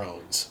Game of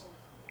Thrones?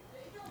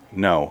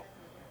 No.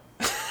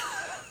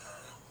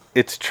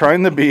 It's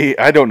trying to be,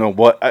 I don't know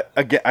what,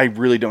 I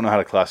really don't know how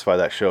to classify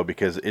that show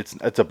because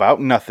it's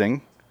about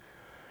nothing.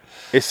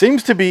 It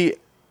seems to be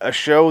a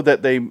show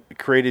that they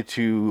created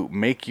to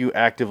make you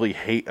actively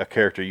hate a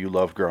character you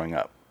loved growing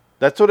up.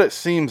 That's what it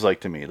seems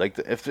like to me. Like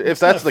if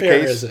that's the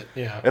case, is it?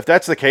 Yeah. If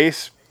that's the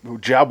case,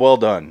 job well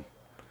done.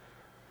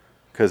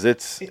 Because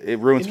it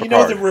ruins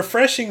Picard. The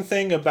refreshing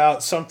thing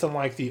about something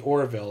like the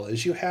Orville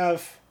is you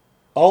have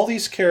all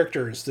these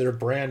characters that are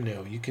brand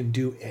new. You can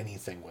do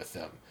anything with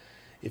them.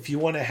 If you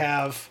want to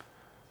have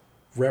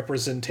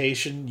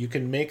representation, you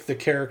can make the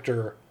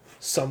character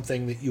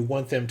something that you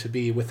want them to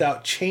be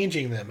without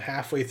changing them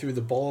halfway through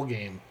the ball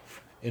game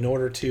in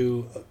order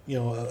to,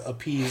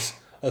 appease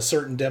a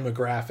certain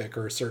demographic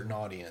or a certain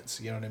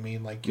audience. You know what I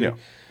mean?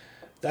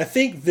 I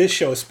think this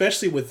show,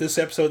 especially with this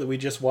episode that we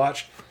just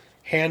watched,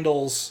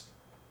 handles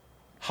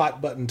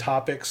hot button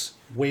topics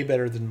way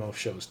better than most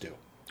shows do.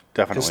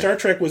 Definitely. Because Star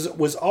Trek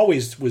was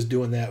always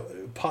doing that.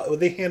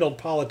 They handled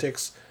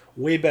politics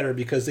way better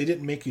because they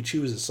didn't make you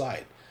choose a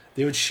side.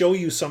 They would show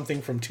you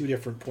something from 2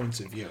 different points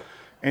of view,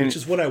 which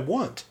is what I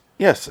want.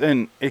 Yes,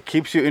 and it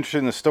keeps you interested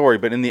in the story,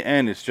 but in the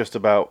end, it's just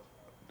about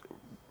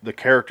the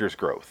character's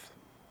growth.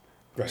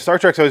 Right. Star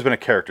Trek's always been a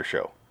character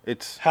show.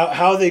 It's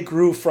how they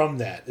grew from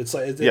that. It's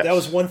like yes. That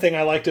was one thing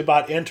I liked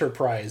about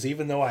Enterprise.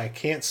 Even though I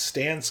can't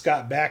stand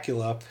Scott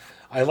Bakula,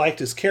 I liked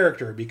his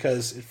character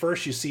because at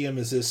first you see him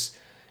as this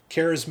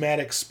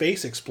charismatic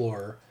space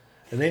explorer,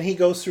 and then he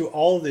goes through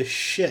all this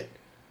shit,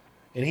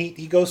 and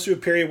he goes through a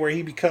period where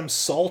he becomes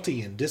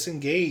salty and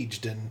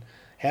disengaged and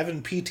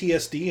having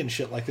PTSD and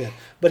shit like that.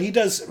 But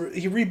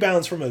he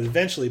rebounds from it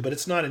eventually, but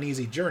it's not an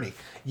easy journey.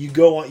 You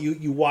go on,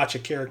 you watch a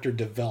character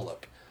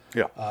develop.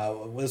 Yeah.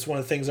 That's one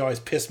of the things that always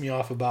pissed me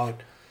off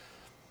about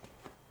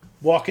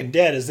Walking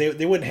Dead is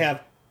they wouldn't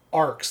have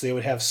arcs, they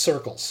would have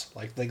circles.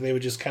 Like they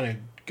would just kind of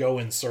go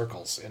in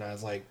circles, and I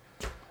was like,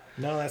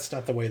 no, that's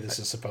not the way this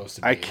is supposed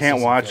to be. I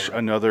can't watch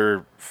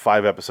another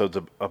 5 episodes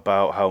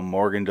about how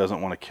Morgan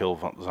doesn't want to kill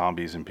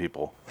zombies and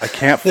people. I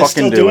can't They're fucking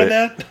still do doing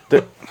it.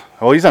 that?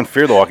 Oh, he's on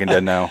Fear the Walking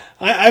Dead now.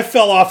 I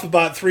fell off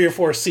about 3 or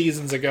 4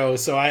 seasons ago,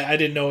 so I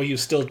didn't know he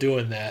was still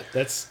doing that.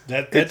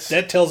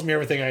 That tells me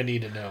everything I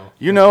need to know.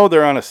 You know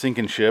they're on a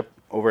sinking ship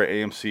over at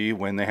AMC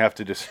when they have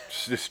to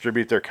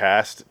distribute their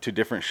cast to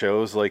different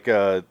shows. Like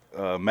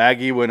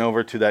Maggie went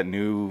over to that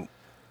new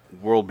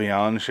World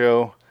Beyond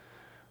show.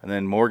 And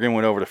then Morgan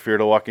went over to Fear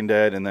the Walking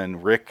Dead, and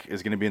then Rick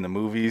is going to be in the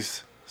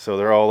movies. So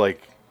they're all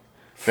like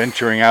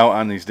venturing out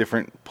on these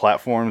different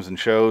platforms and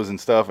shows and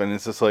stuff, and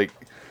it's just like,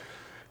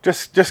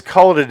 just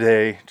call it a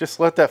day. Just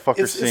let that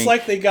fucker sink. It's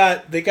like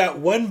they got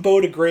one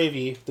boat of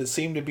gravy that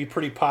seemed to be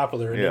pretty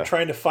popular, and they're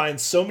trying to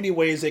find so many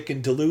ways they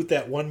can dilute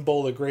that one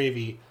bowl of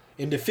gravy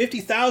into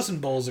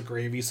 50,000 bowls of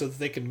gravy so that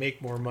they can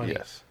make more money.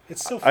 Yes,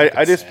 it's so.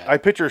 Sad. I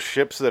picture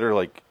ships that are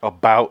like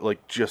about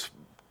like just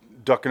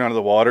ducking out of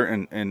the water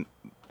and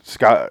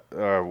Scott,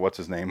 what's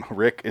his name?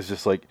 Rick is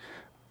just like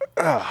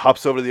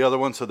hops over to the other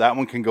one so that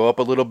one can go up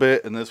a little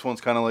bit, and this one's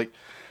kind of like,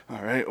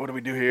 all right, what do we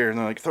do here? And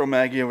they're like, throw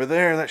Maggie over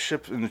there, that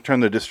ship, and they're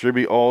trying to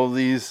distribute all of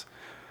these,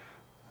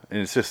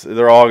 and it's just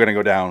they're all gonna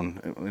go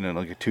down in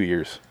like 2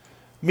 years.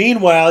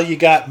 Meanwhile, you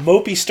got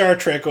Mopey Star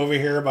Trek over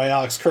here by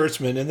Alex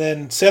Kurtzman, and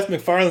then Seth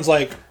MacFarlane's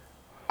like,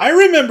 I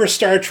remember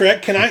Star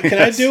Trek. Can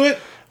I do it?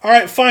 All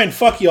right, fine,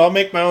 fuck you. I'll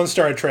make my own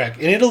Star Trek.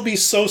 And it'll be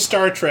so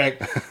Star Trek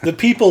that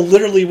people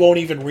literally won't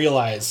even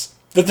realize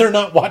that they're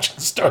not watching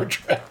Star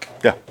Trek.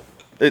 Yeah.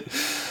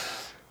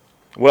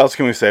 What else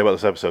can we say about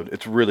this episode?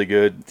 It's really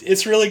good.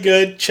 It's really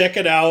good. Check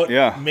it out.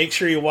 Yeah. Make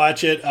sure you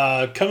watch it.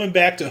 Coming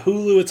back to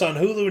Hulu. It's on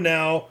Hulu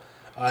now.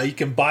 You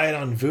can buy it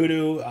on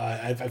Vudu.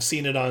 I've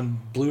seen it on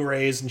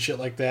Blu-rays and shit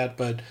like that,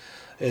 but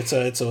it's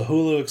a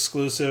Hulu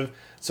exclusive.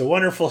 It's a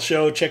wonderful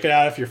show. Check it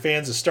out if you're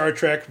fans of Star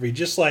Trek. If you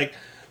just like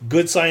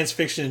good science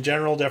fiction in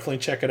general, definitely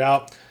check it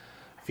out.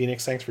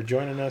 Phoenix, thanks for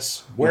joining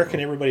us. Where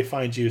can everybody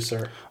find you,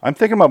 sir? I'm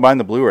thinking about buying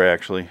the Blu-ray,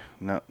 actually,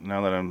 now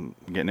that I'm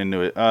getting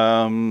into it.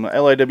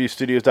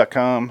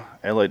 LIWstudios.com,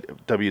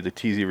 LIW the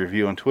TZ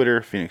Review on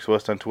Twitter, Phoenix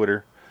West on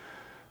Twitter,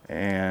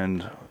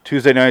 and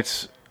Tuesday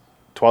nights,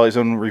 Twilight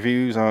Zone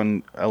reviews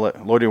on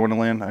Lord of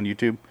Wonderland on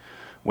YouTube.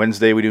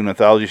 Wednesday, we do an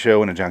anthology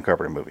show and a John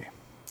Carpenter movie.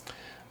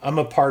 I'm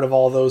a part of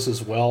all those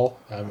as well.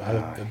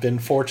 I've been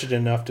fortunate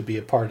enough to be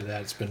a part of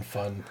that. It's been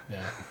fun.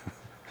 Yeah,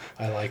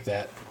 I like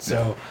that.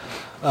 So,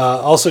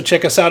 also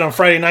check us out on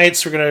Friday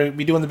nights. We're going to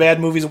be doing the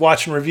Bad Movies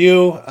Watch and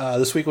Review.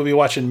 This week we'll be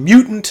watching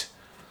Mutant,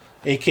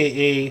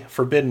 a.k.a.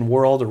 Forbidden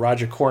World, a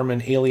Roger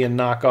Corman alien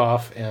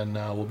knockoff, and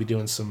we'll be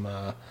doing some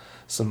of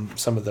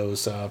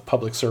those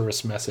public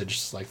service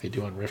messages like they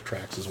do on Riff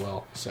Tracks as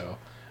well. So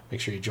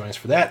make sure you join us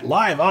for that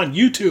live on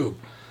YouTube.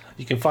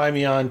 You can find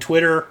me on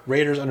Twitter,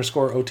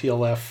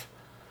 Raiders_OTLF.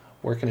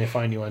 Where can they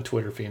find you on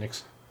Twitter,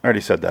 Phoenix? I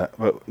already said that,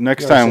 but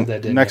next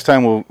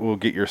time we'll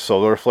get your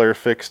solar flare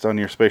fixed on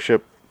your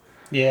spaceship.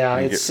 Yeah,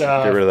 it's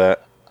get rid of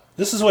that.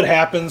 This is what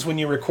happens when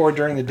you record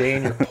during the day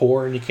and you're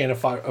poor and you can't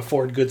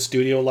afford good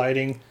studio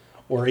lighting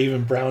or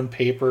even brown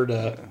paper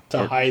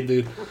to hide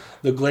the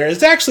glare.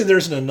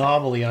 There's an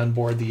anomaly on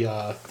board the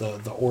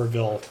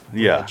Orville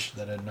bridge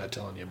that I'm not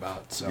telling you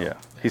about. So yeah,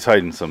 he's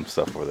hiding some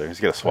stuff over there. He's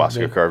got a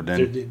swastika carved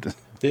in.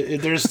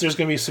 There's going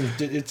to be some.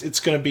 It's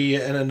going to be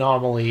an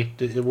anomaly.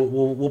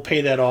 We'll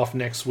pay that off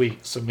next week.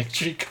 So make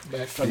sure you come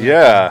back for that.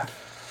 Yeah.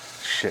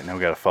 Shit. Now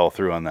we got to follow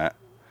through on that.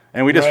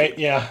 And we just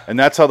And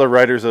that's how the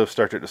writers of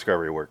Star Trek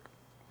Discovery work.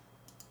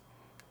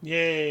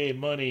 Yay,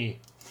 money.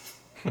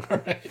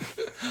 All right.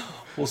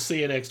 We'll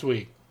see you next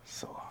week.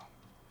 So long.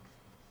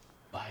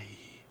 Bye.